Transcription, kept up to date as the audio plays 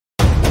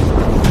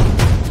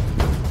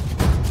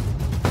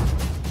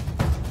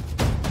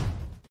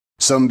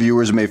Some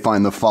viewers may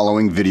find the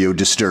following video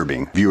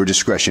disturbing. Viewer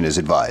discretion is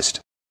advised.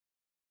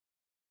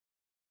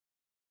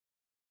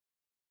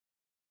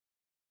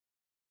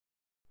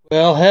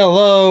 Well,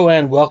 hello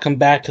and welcome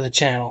back to the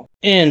channel.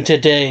 In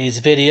today's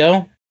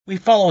video, we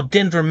follow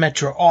Denver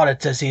Metro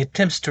audits as he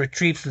attempts to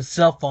retrieve some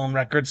cell phone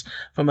records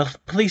from a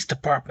police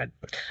department.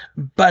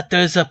 But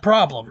there's a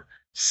problem.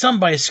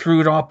 Somebody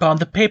screwed up on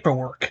the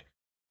paperwork.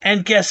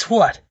 And guess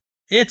what?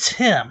 It's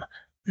him.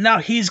 Now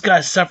he's got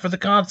to suffer the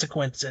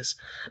consequences.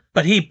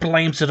 But he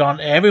blames it on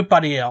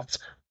everybody else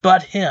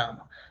but him.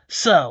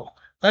 So,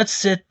 let's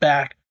sit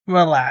back,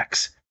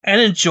 relax, and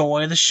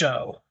enjoy the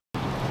show.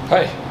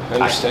 Hi, I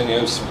understand you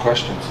have some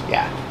questions.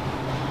 Yeah.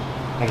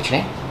 Can I get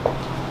your name?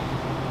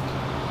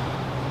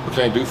 What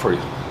can I do for you?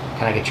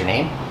 Can I get your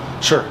name?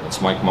 Sure,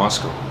 it's Mike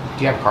Moscow.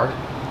 Do you have a card?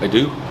 I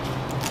do.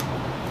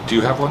 Do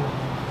you have one?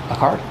 A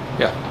card?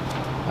 Yeah.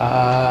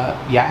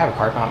 Yeah, I have a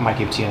card. I might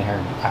give it to you in here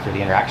after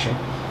the interaction.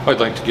 I'd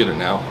like to get it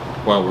now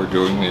while we're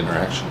doing the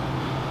interaction.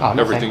 Oh,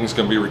 no, everything's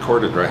going to be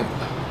recorded, right?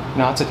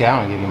 No, it's okay. I don't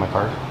want to give you my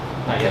card.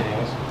 Not yet,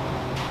 anyways.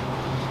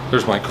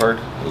 There's my card,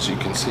 as you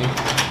can see.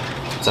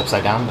 It's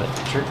upside down, but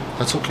sure.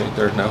 That's okay.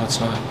 There, now it's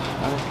not.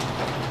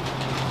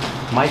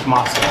 Mike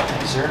Moscow,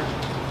 thank you, sir.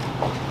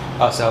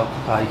 Oh, so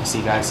you can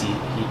see, guys, he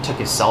took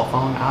his cell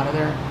phone out of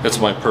there. It's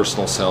my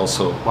personal cell,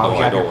 so why would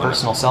you have your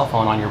personal cell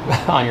phone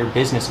on your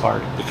business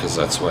card? Because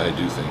that's why I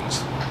do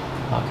things.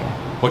 Okay.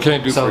 What can I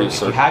do for you, sir?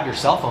 So if you have your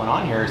cell phone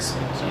on here, it's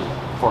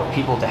for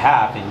people to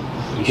have,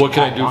 and you should what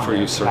can I do for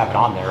you, sir? Have it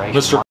on there, right?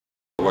 Mr.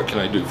 What can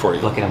I do for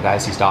you? Look at him,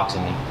 guys. He's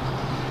doxing me.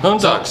 I'm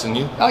doxing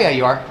you. Oh yeah,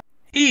 you are.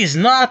 He's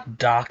not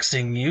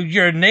doxing you.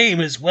 Your name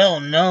is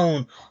well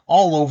known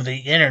all over the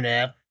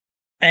internet.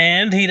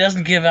 And he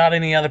doesn't give out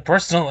any other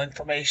personal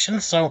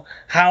information, so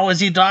how is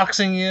he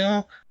doxing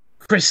you?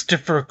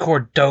 Christopher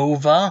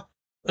Cordova?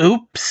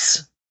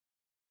 Oops.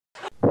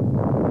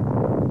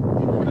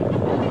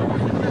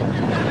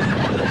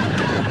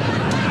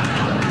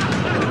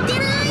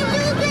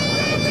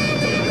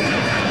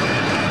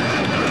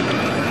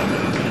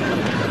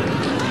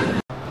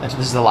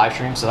 This is a live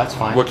stream, so that's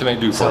fine. What can I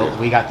do for you? So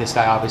we got this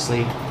guy,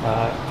 obviously,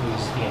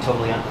 who's being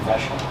totally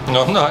unprofessional.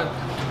 No, I'm not.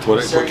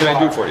 What can I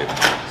do for you?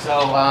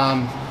 So,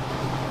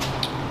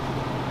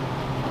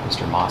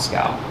 Mr.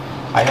 Moscow.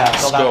 I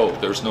filled out...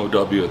 There's no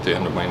W at the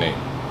end of my name.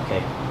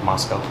 Okay,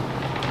 Moscow.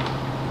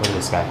 Look at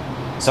this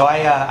guy. So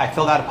I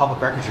filled out a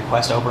public records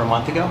request over a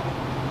month ago.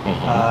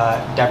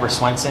 Mm-hmm. Deborah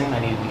Swenson, I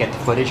needed to get the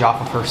footage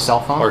off of her cell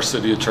phone. Our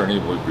city attorney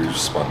would be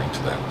responding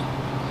to that.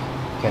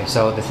 Okay,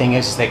 so the thing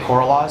is they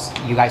Cora laws.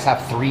 You guys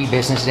have 3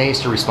 business days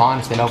to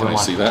respond. It's been over a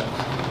month. Can I see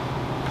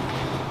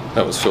that?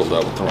 That was filled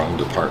out with the wrong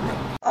department.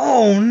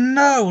 Oh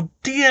no,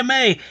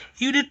 DMA,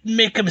 you didn't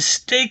make a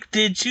mistake,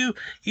 did you?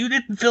 You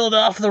didn't fill it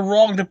off the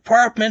wrong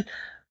department,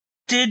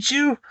 did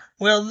you?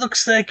 Well, it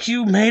looks like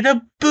you made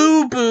a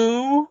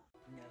boo-boo.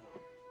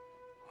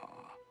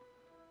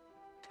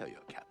 Tell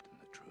your captain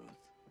the truth.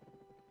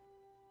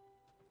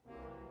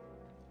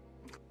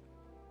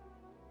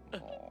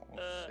 Oh,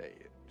 say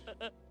it. Say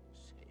it.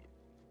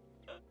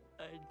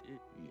 I did.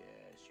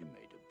 Yes, you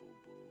made a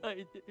boo-boo. I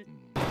did.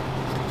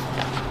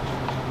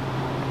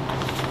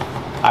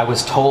 I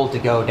was told to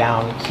go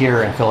down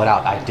here and fill it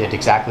out. I did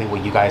exactly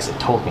what you guys had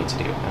told me to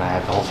do, and I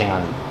have the whole thing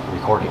on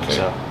recording. Okay.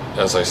 So,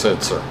 as I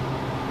said, sir,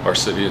 our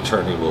city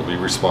attorney will be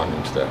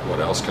responding to that.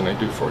 What else can I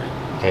do for you?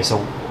 okay, so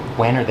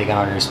when are they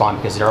going to respond?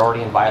 Because they're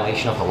already in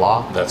violation of the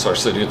law. That's our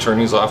city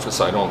attorney's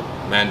office. I don't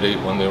mandate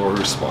when they will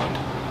respond.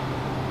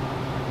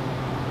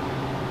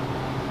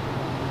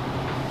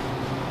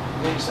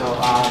 Okay, so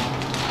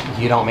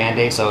you don't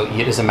mandate, so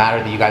it doesn't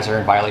matter that you guys are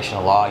in violation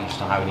of law. You just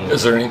don't have any.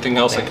 Is there anything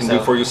else I can do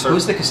for you, sir?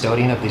 Who's the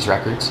custodian of these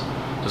records?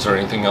 Is there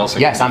anything else I can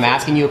do? Yes, I'm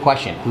asking you a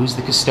question. Who's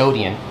the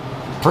custodian?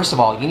 First of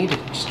all, you need to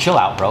just chill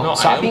out, bro. No,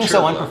 Stop being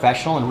so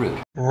unprofessional and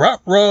rude.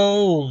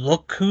 Ruh-roh,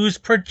 look who's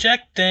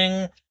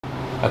projecting.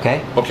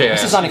 Okay? Okay,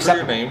 this is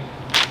unacceptable. For your name.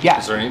 Yeah.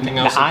 Is there anything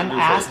else I'm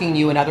asking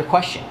you another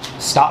question.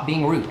 Stop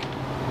being rude.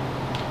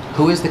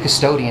 Who is the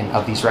custodian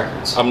of these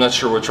records? I'm not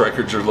sure which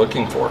records you're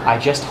looking for. I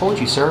just told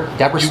you, sir.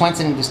 Deborah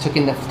Swenson is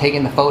taking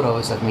the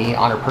photos of me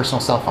on her personal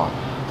cell phone.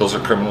 Those are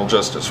criminal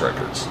justice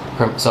records.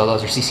 So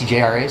those are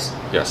CCJRAs?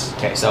 Yes.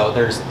 Okay, so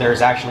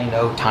there's actually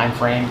no time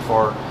frame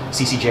for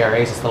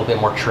CCJRAs. It's a little bit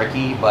more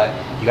tricky, but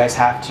you guys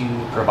have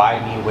to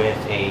provide me with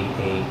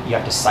you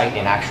have to cite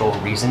an actual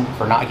reason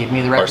for not giving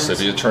me the records. Our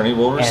city attorney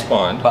will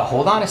respond. But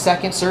hold on a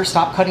second, sir.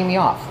 Stop cutting me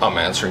off. I'm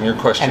answering your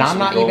questions. And I'm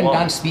not even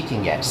done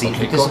speaking yet. See,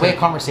 okay, this is the way a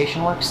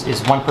conversation works,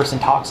 is one person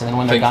talks, and then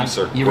when they're done,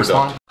 you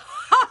respond.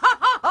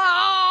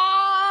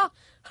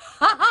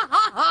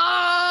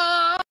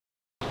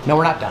 No,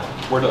 we're not done.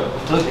 We're done.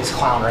 Look at this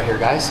clown right here,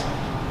 guys.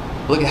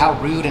 Look at how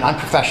rude and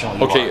unprofessional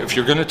you are. Okay, if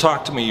you're going to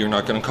talk to me, you're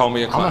not going to call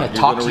me a clown. I'm going to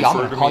talk to you. I'm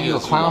going to call you a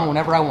clown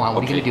whenever I want.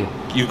 What are you going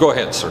to do? You go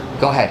ahead, sir.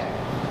 Go ahead.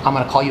 I'm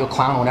going to call you a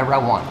clown whenever I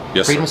want.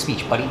 Yes, Freedom sir. of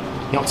speech, buddy.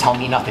 You don't tell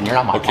me nothing. You're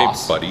not my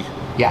boss. Okay, buddy.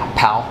 Yeah,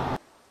 pal.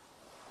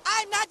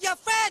 I'm not your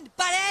friend,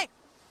 buddy.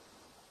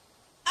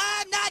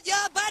 I'm not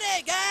your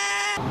buddy,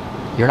 girl.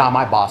 You're not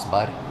my boss,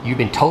 bud. You've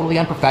been totally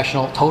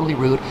unprofessional, totally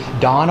rude.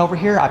 Dawn over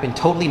here, I've been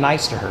totally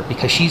nice to her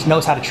because she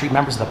knows how to treat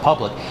members of the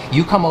public.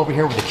 You come over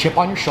here with a chip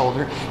on your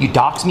shoulder, you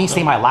dox me,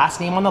 say my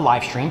last name on the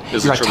live stream.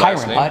 You're a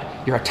tyrant, bud.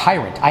 You're a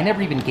tyrant. I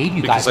never even gave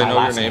you guys my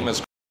last name.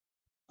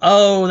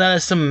 Oh, that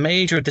is some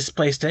major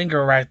displaced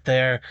anger right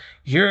there.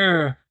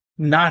 You're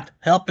not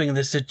helping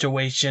the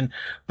situation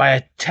by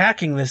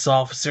attacking this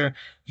officer.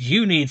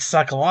 You need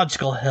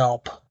psychological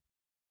help.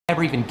 I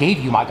never even gave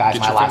you my guys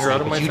my last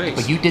name,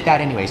 but you did that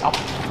anyways.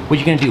 What are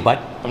you gonna do, bud?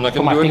 I'm not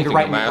gonna do anything.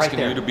 I'm asking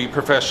you to be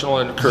professional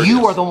and courteous.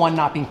 You are the one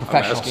not being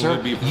professional, sir.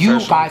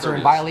 You guys are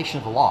in violation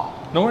of the law.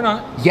 No, we're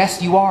not.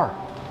 Yes, you are.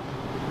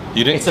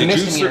 You didn't. It's a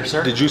misdemeanor,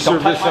 sir. Did you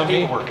serve this on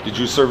me? Did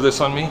you serve this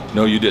on me?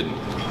 No, you didn't.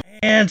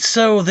 And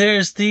so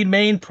there's the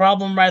main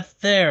problem right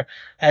there,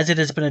 as it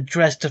has been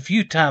addressed a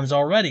few times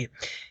already.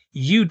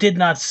 You did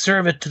not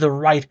serve it to the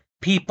right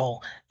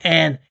people,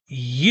 and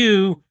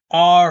you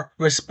are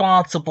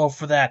responsible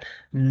for that,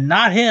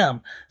 not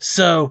him.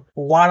 So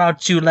why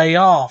don't you lay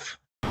off?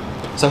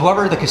 So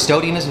whoever the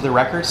custodian is of the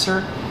records,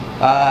 sir,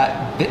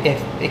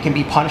 if it can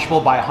be punishable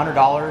by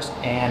 $100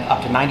 and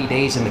up to 90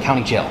 days in the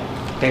county jail.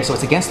 Okay, so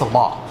it's against the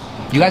law.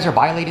 You guys are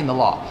violating the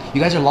law.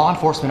 You guys are law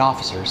enforcement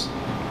officers,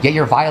 yet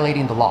you're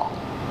violating the law.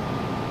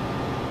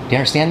 Do you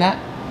understand that?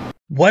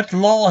 What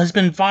law has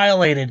been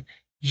violated?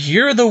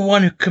 You're the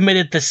one who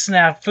committed the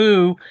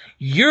snafu.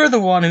 You're the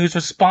one who's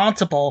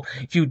responsible,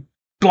 you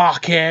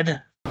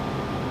blockhead. I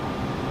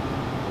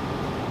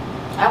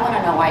want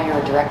to know why you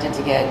were directed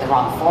to get the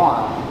wrong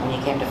form when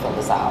you came to fill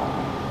this out.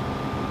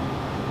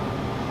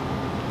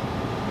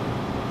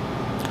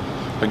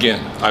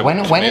 Again, may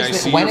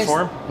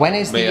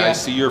I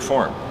see your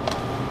form?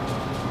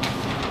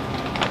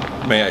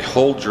 May I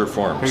hold your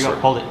form, Here you sir? go,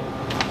 hold it.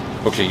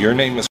 Okay, your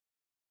name is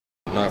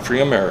not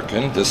Free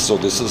American. So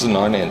this is a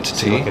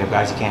non-entity. Look at it,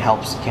 guys. You can't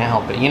help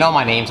it. You know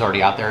my name's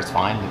already out there. It's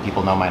fine. The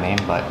people know my name,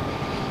 but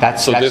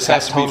that's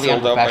totally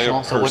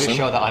unprofessional. So would it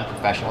show the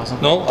unprofessionalism?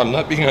 No, I'm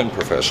not being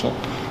unprofessional.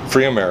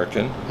 Free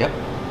American. Yep.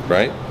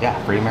 Right? Yeah,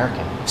 Free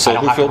American. So I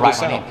don't who have to filled write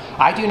this my out? name.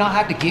 I do not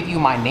have to give you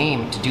my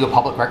name to do a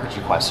public records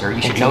request, sir. You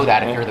should know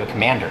that if you're the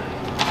commander.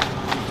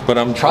 But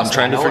I'm Trust me,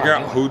 trying to I know figure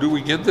what I'm out who do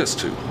we give this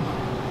to?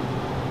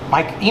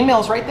 My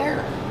email's right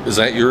there. Is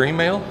that your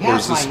email? Yeah, or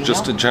it's is this my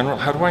just a email. general?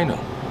 How do I know?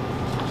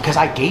 Because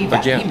I gave that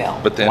Again, email.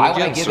 but then Why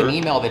would I again, give sir, an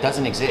email that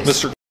doesn't exist?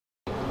 Mr.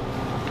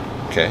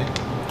 Okay.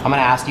 I'm going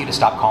to ask you to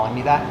stop calling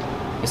me that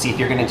and see if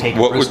you're going to take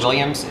Bruce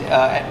Williams.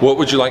 What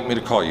would you like me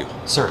to call you?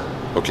 Sir.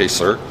 Okay,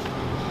 sir.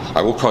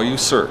 I will call you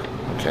sir.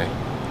 Okay.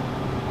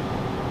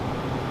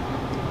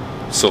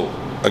 So,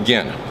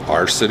 again,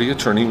 our city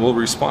attorney will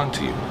respond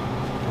to you.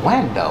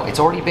 When, though? It's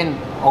already been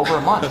over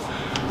a month.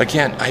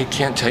 Again, I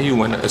can't tell you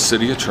when a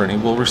city attorney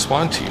will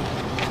respond to you.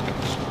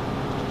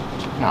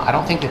 No, I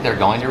don't think that they're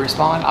going to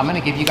respond. I'm going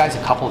to give you guys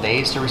a couple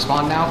days to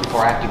respond now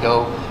before I have to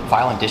go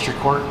file in district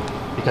court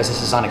because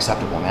this is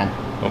unacceptable, man.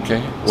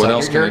 Okay. What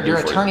else can I do your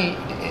for attorney,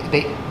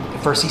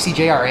 for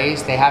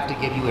CCJRAs, they have to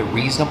give you a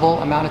reasonable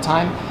amount of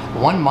time.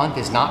 1 month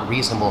is not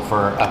reasonable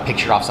for a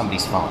picture off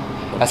somebody's phone.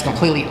 That's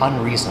completely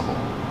unreasonable.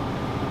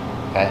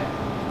 Okay.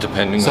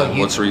 Depending on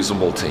what's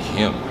reasonable to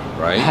him,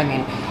 right? I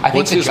mean, I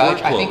think a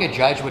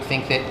judge would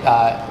think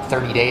that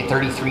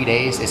 33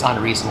 days is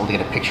unreasonable to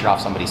get a picture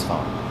off somebody's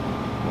phone.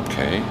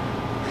 Okay.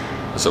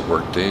 Is it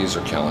work days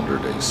or calendar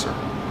days, sir?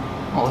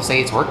 Well, let's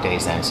say it's work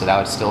days then, so that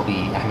would still be.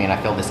 I mean, I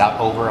filled this out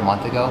over a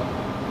month ago.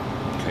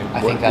 Okay.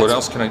 I think what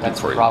else can I do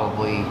for you? That's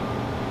probably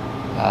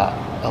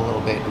a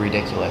little bit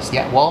ridiculous.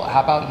 Yeah. Well,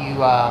 how about you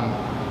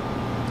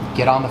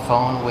get on the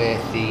phone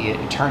with the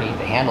attorney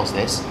that handles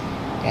this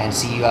and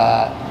see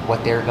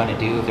what they're going to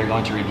do, if they're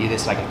going to review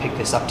this, so I can pick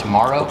this up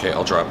tomorrow. Okay,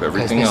 I'll drop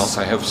everything else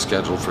I have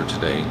scheduled for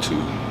today to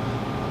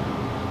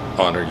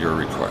honor your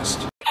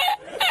request.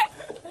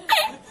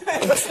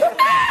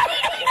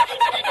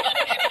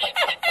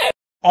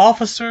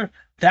 Officer,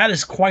 that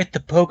is quite the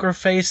poker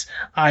face.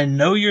 I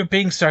know you're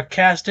being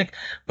sarcastic,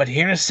 but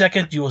here in a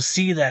second you will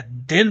see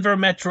that Denver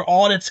Metro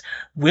audits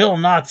will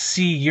not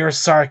see your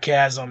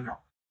sarcasm.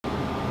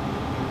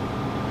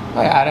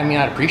 I mean,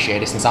 I'd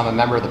appreciate it since I'm a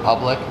member of the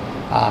public,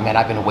 and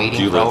I've been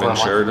waiting for over a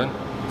month. Do you live in Sheridan?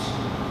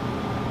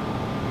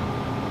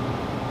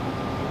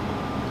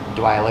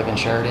 Do I live in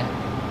Sheridan?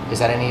 Is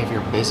that any of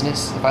your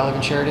business if I live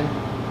in Sheridan?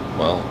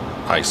 Well,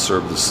 I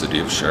serve the city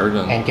of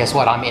Sheridan. And guess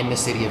what? I'm in the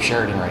city of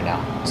Sheridan right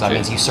now. So that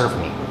means you serve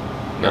me.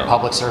 You're a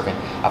public servant.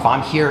 If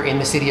I'm here in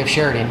the city of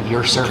Sheridan,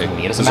 you're serving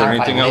me. It doesn't matter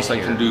if I live here. Is there anything else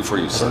I can do for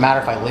you, sir? It doesn't matter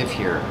if I live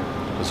here.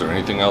 Is there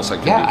anything else I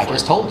can do for you? Yeah, I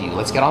just told you.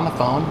 Let's get on the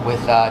phone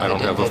with I don't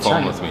have a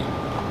phone with me.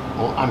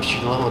 Well, I'm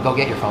sure we'll go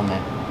get your phone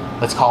then.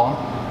 Let's call him.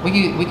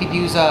 We could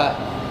use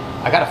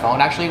I got a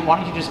phone. Actually, why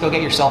don't you just go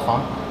get your cell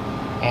phone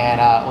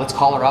and let's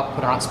call her up,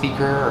 put her on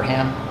speaker or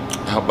him.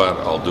 How about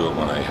I'll do it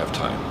when I have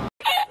time?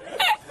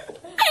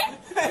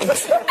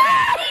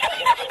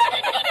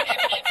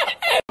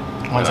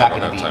 When's that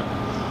going to be?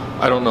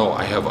 I don't know.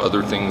 I have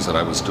other things that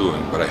I was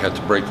doing, but I had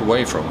to break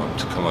away from them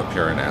to come up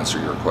here and answer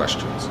your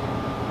questions.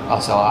 Oh,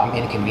 so I'm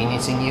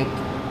inconveniencing you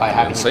by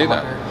having to come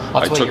up here?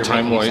 I took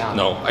time away.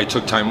 No, I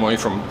took time away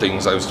from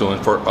things I was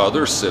doing for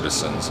other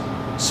citizens,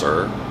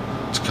 sir,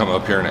 to come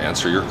up here and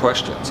answer your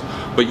questions.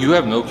 But you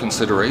have no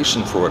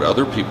consideration for what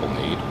other people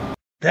need.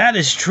 That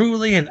is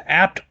truly an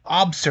apt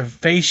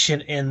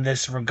observation in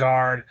this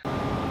regard.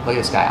 Look at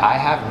this guy. I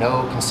have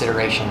no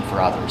consideration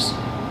for others.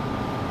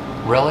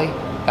 Really?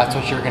 That's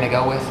what you're going to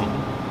go with?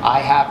 I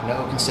have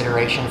no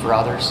consideration for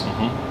others?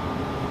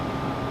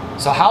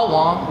 So how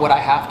long would I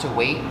have to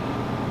wait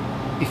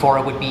before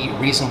it would be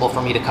reasonable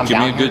for me to come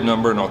down here? Give me a good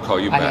number and I'll call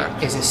you back.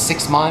 Mean, is it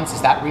 6 months?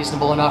 Is that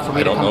reasonable enough for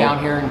me to come down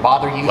here and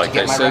bother you to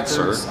get my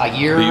records? Sir, a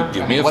year?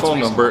 Give me a phone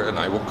number and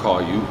I will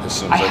call you as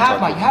soon as I talk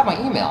to you. You have my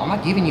email. I'm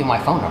not giving you my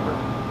phone number.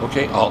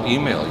 Okay, I'll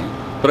email you.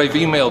 But I've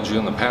emailed you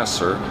in the past,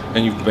 sir,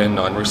 and you've been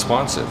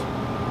non-responsive.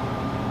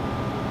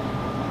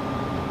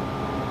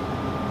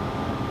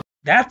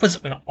 That was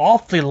an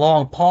awfully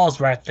long pause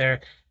right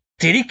there.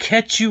 Did he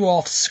catch you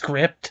off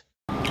script?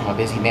 I'm a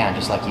busy man,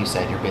 just like you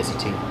said. You're busy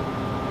too.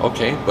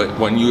 Okay, but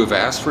when you have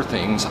asked for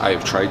things, I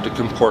have tried to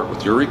comport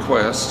with your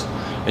requests,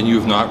 and you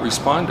have not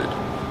responded.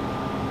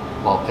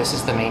 Well, this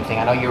is the main thing.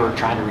 I know you were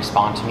trying to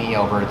respond to me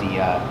over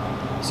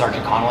the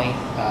Sergeant Connolly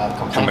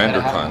complaint.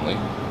 Commander Connolly.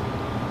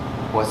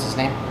 What's his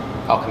name?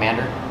 Oh,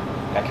 Commander?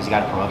 Yeah, because he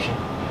got a promotion.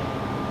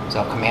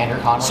 So, Commander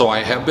Connolly? So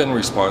I have been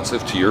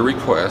responsive to your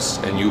requests,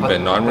 and you've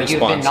been non-responsive.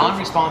 But you've been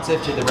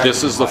non-responsive to the record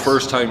This is the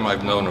first time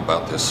I've known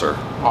about this, sir.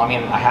 Well, I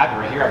mean, I have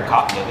it right here. I have a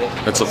copy of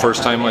it. It's the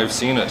first time I've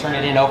seen it. I turned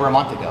it in over a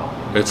month ago.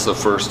 It's the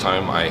first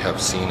time I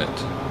have seen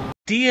it.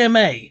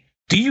 DMA,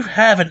 do you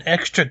have an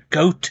extra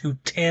go-to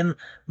 10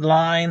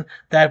 line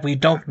that we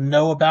don't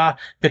know about?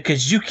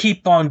 Because you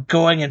keep on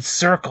going in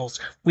circles.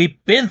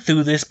 We've been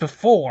through this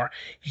before.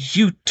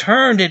 You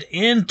turned it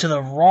into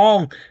the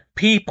wrong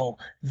people.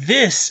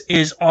 This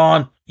is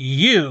on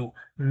you,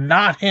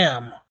 not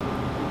him.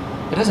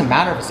 It doesn't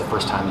matter if it's the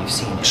first time you've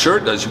seen it. Sure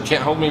it does. You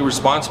can't hold me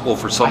responsible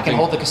for something. I can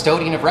hold the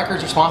custodian of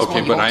records responsible.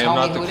 Okay, but I am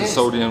not the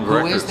custodian of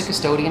records. Who is the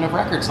custodian of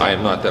records? I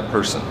am not that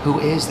person. Who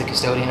is the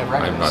custodian of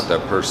records? I am not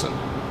that person.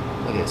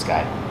 Look at this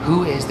guy.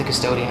 Who is the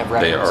custodian of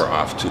records? They are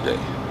off today.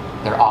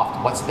 They're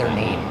off. What's their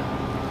name?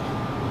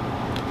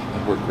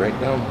 I work right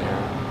down there.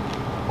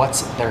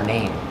 What's their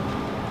name?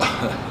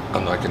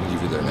 I'm not going to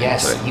give you their name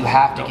Yes, today. you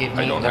have to give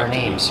me their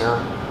name, sir.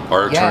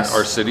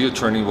 Our city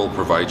attorney will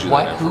provide you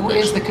that information. Who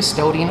is the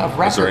custodian of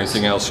records? Is there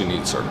anything else you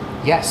need, sir?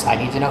 Yes, I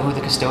need to know who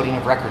the custodian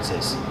of records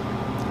is.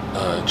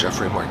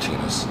 Jeffrey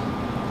Martinez.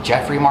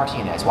 Jeffrey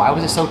Martinez. Why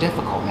was it so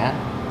difficult, man?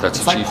 That's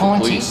it's the like chief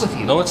pulling of police. teeth with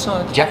you. No, it's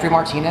not. Jeffrey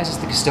Martinez is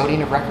the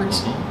custodian of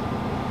records?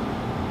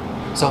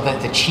 So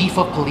that the chief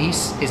of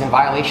police is in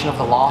violation of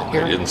the law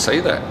here? I didn't say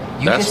that.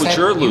 That's what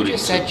you're alluding to. You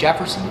just said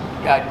Jefferson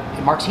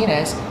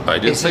Martinez. I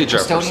did say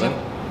Jefferson.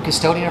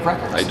 Custodian of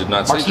records. I did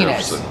not say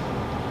Jefferson.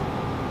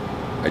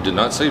 I did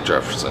not say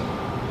Jefferson.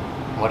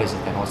 What is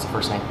it then? What's the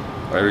first name?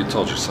 I already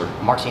told you, sir.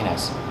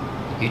 Martinez.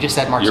 You just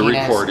said Martinez.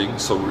 You're recording,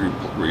 so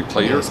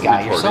replay your this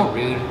guy, recording. You're so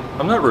rude.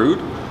 I'm not rude.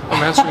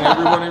 I'm answering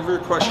every one of your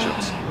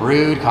questions.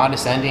 Rude,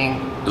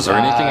 condescending. Is there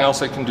anything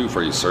else I can do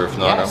for you, sir? If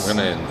not, yes. I'm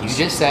going to end this.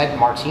 You just said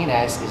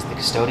Martinez is the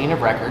custodian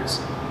of records.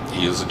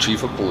 He is the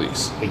chief of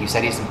police. But you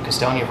said he's the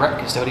custodian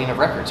of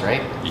records,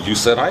 right? You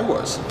said I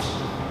was.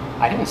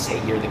 I didn't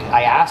say you're the.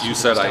 I asked. You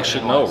said I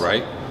should know,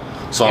 right?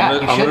 So yeah,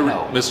 I'm going to,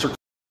 Mr.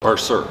 or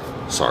sir.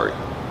 Sorry,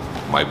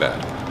 my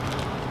bad.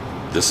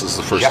 This is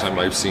the first time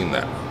I've seen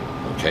that.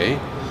 Okay,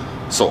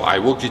 so I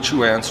will get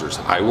you answers.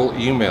 I will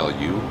email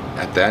you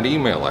at that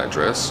email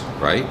address,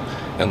 right,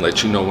 and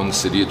let you know when the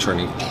city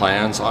attorney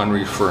plans on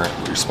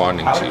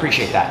responding to you. I would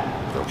appreciate that.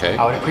 Okay.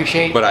 I would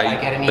appreciate if I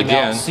get an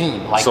email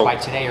soon, like by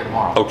today or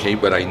tomorrow. Okay,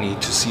 but I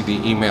need to see the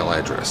email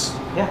address.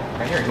 Yeah,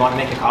 right here. You want to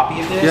make a copy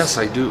of this? Yes,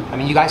 I do. I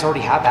mean, you guys already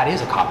have, that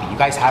is a copy. You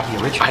guys have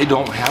the original. I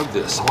don't have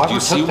this. Whoever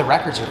took the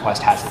records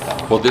request has it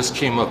though. Well, this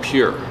came up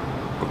here.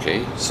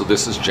 Okay, so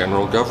this is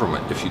general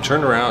government. If you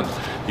turn around,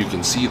 you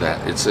can see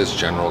that it says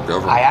general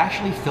government. I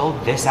actually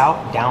filled this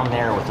out down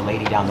there with the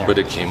lady down there. But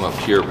it came up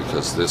here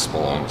because this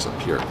belongs up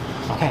here.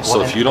 Okay, well,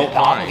 so if you don't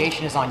mind, the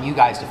obligation is on you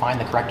guys to find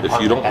the correct department.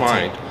 If you don't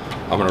mind,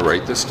 I'm going to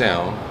write this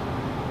down,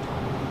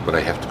 but I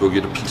have to go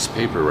get a piece of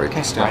paper, write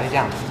this down. Write it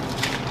down.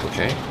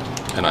 Okay,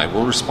 and I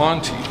will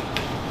respond to you.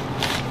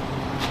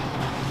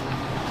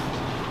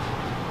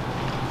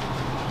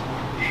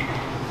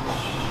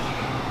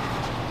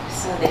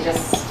 So they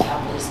just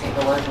have police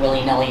paperwork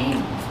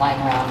willy-nilly flying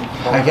around.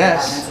 I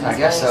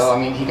guess so. I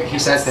mean, he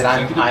says that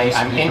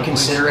I'm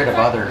inconsiderate of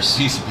others.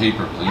 Piece of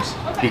paper, please.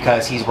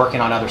 Because he's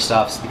working on other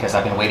stuff. Because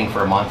I've been waiting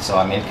for a month, so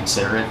I'm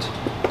inconsiderate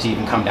to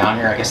even come down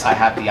here. I guess I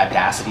have the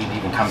audacity to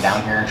even come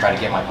down here and try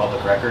to get my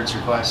public records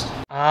request.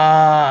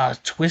 Ah,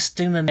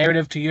 twisting the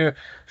narrative to your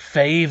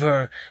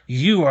favor.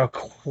 You are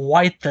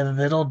quite the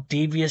little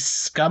devious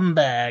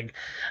scumbag.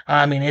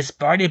 I mean, it's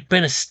already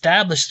been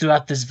established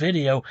throughout this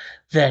video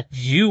that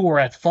you were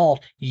at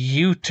fault.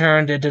 You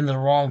turned it into the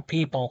wrong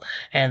people,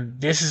 and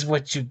this is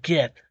what you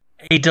get.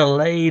 A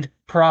delayed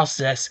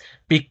process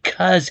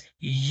because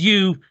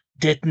you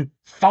didn't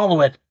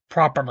follow it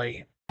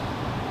properly.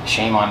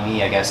 Shame on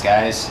me, I guess,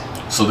 guys.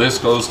 So this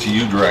goes to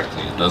you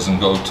directly. It doesn't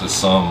go to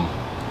some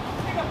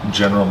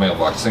General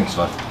mailbox. Thanks,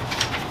 bud.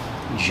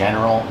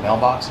 General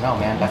mailbox? No,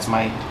 man. That's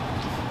my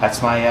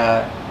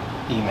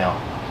email.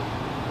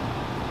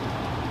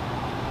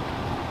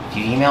 If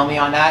you email me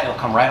on that, it'll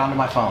come right onto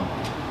my phone.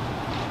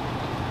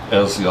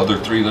 As the other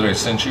 3 that I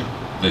sent you,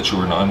 that you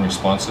were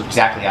non-responsive?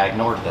 Exactly, I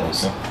ignored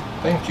those. Okay.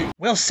 Thank you.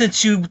 Well,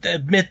 since you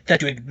admit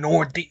that you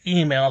ignored the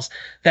emails,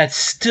 that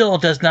still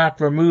does not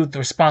remove the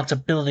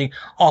responsibility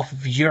off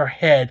of your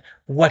head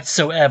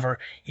whatsoever.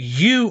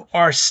 You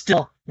are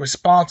still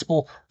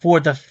responsible for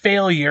the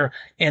failure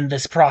in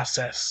this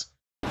process.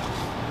 But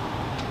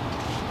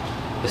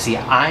see,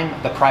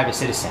 I'm the private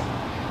citizen.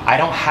 I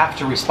don't have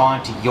to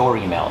respond to your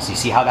emails. You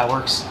see how that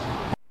works?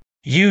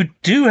 You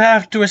do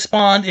have to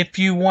respond if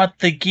you want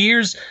the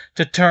gears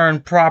to turn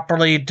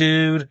properly,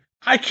 dude.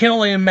 I can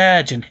only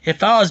imagine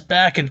if I was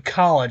back in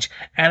college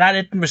and I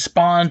didn't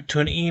respond to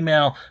an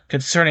email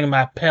concerning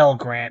my Pell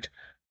Grant.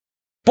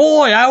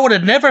 Boy, I would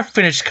have never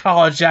finished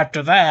college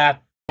after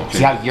that. Okay.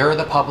 See how you're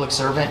the public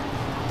servant?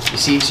 You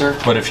see, sir?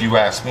 But if you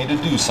ask me to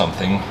do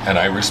something and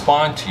I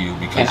respond to you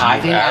because And I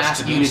didn't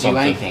asked ask you to do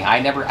anything. I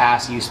never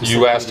asked you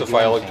specifically you asked to do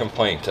file a anything.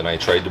 complaint and I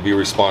tried to be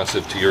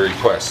responsive to your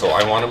request. So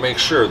I want to make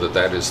sure that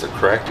that is the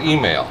correct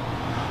email.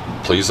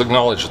 Please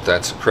acknowledge that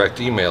that's the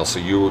correct email so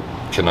you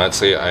cannot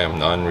say I am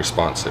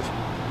non-responsive.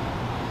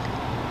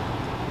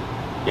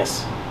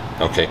 Yes,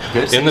 Okay.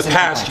 Good In the citizen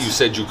past, complaints. you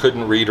said you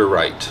couldn't read or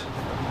write.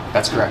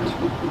 that's correct.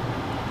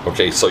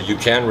 Okay, so you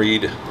can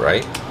read,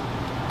 right?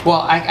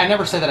 Well, I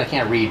never said that I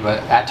can't read, but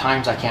at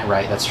times I can't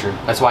write. That's true.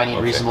 That's why I need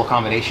Okay. reasonable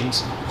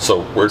accommodations So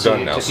we're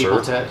done now, to sir.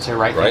 people to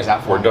write Right? things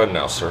out for We're me. done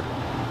now, sir.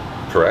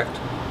 Correct?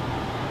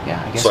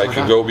 Yeah, I guess So I we're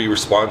can done. go be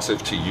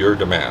responsive to your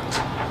demands.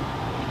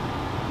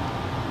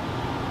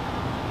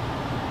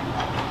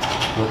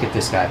 Look at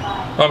this guy.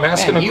 I'm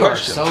asking Man, a you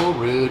question. are so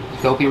rude.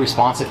 Go be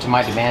responsive to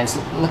my demands.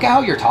 Look at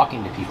how you're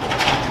talking to people.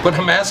 But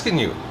I'm asking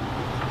you.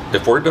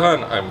 If we're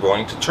done, I'm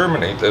going to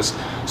terminate this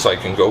so I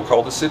can go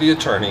call the city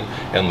attorney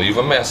and leave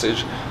a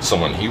message so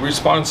when he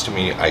responds to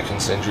me, I can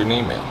send you an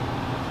email.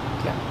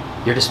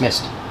 Yeah, you're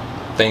dismissed.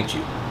 Thank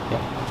you.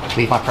 Yeah,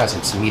 leave my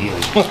presence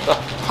immediately,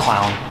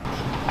 clown.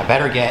 I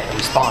better get a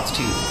response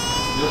to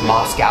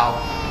Moscow,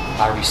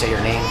 however you say your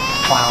name,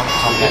 clown.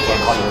 Tell me I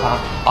can't call you clown.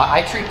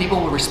 I treat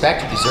people with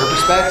respect. You deserve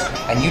respect,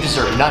 and you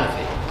deserve none of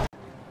it.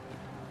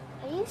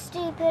 Are you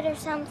stupid or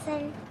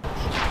something?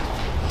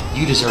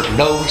 You deserve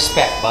no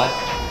respect, bud.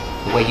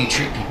 The way you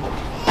treat people.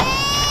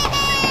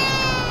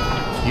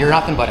 You're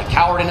nothing but a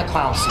coward in a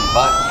clown suit,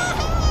 bud.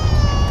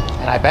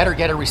 And I better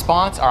get a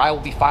response or I will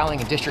be filing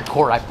in district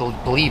court. I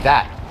believe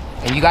that.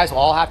 And you guys will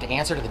all have to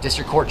answer to the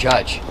district court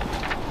judge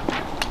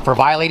for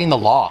violating the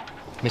law,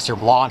 Mr.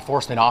 Law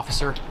Enforcement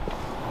Officer.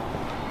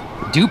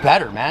 Do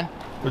better, man.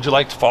 Would you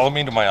like to follow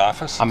me to my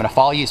office? I'm gonna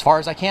follow you as far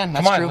as I can.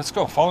 That's Come on, true. let's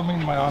go. Follow me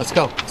to my office.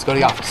 Let's go. Let's go to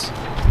the office.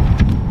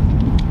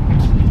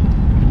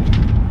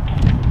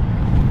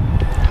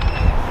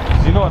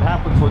 You know what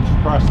happens once you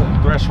cross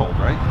that threshold,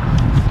 right?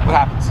 What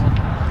happens?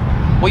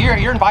 Well,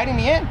 you're inviting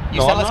me in. You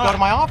No, said I'm let's go not. to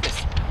my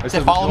office. I You said, said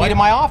would follow you me like- to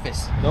my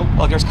office. Nope.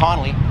 Look, there's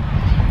Connolly.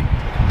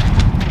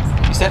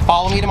 You said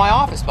follow me to my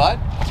office, bud.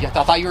 I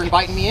thought you were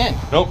inviting me in.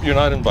 Nope, you're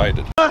not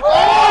invited.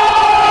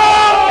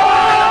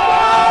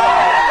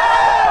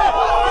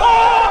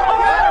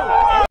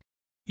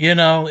 You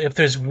know, if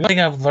there's one thing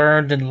I've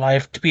learned in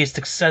life to be a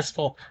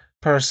successful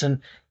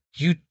person,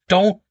 you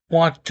don't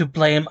want to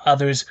blame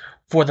others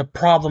for the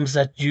problems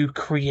that you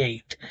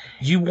create.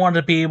 You want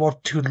to be able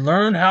to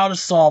learn how to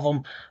solve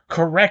them,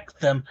 correct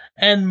them,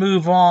 and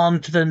move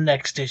on to the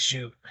next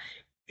issue.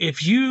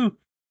 If you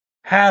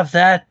have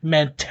that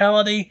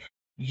mentality,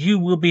 you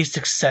will be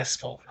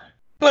successful.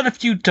 But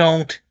if you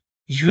don't,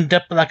 you end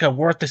up like a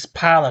worthless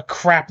pile of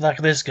crap like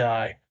this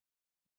guy.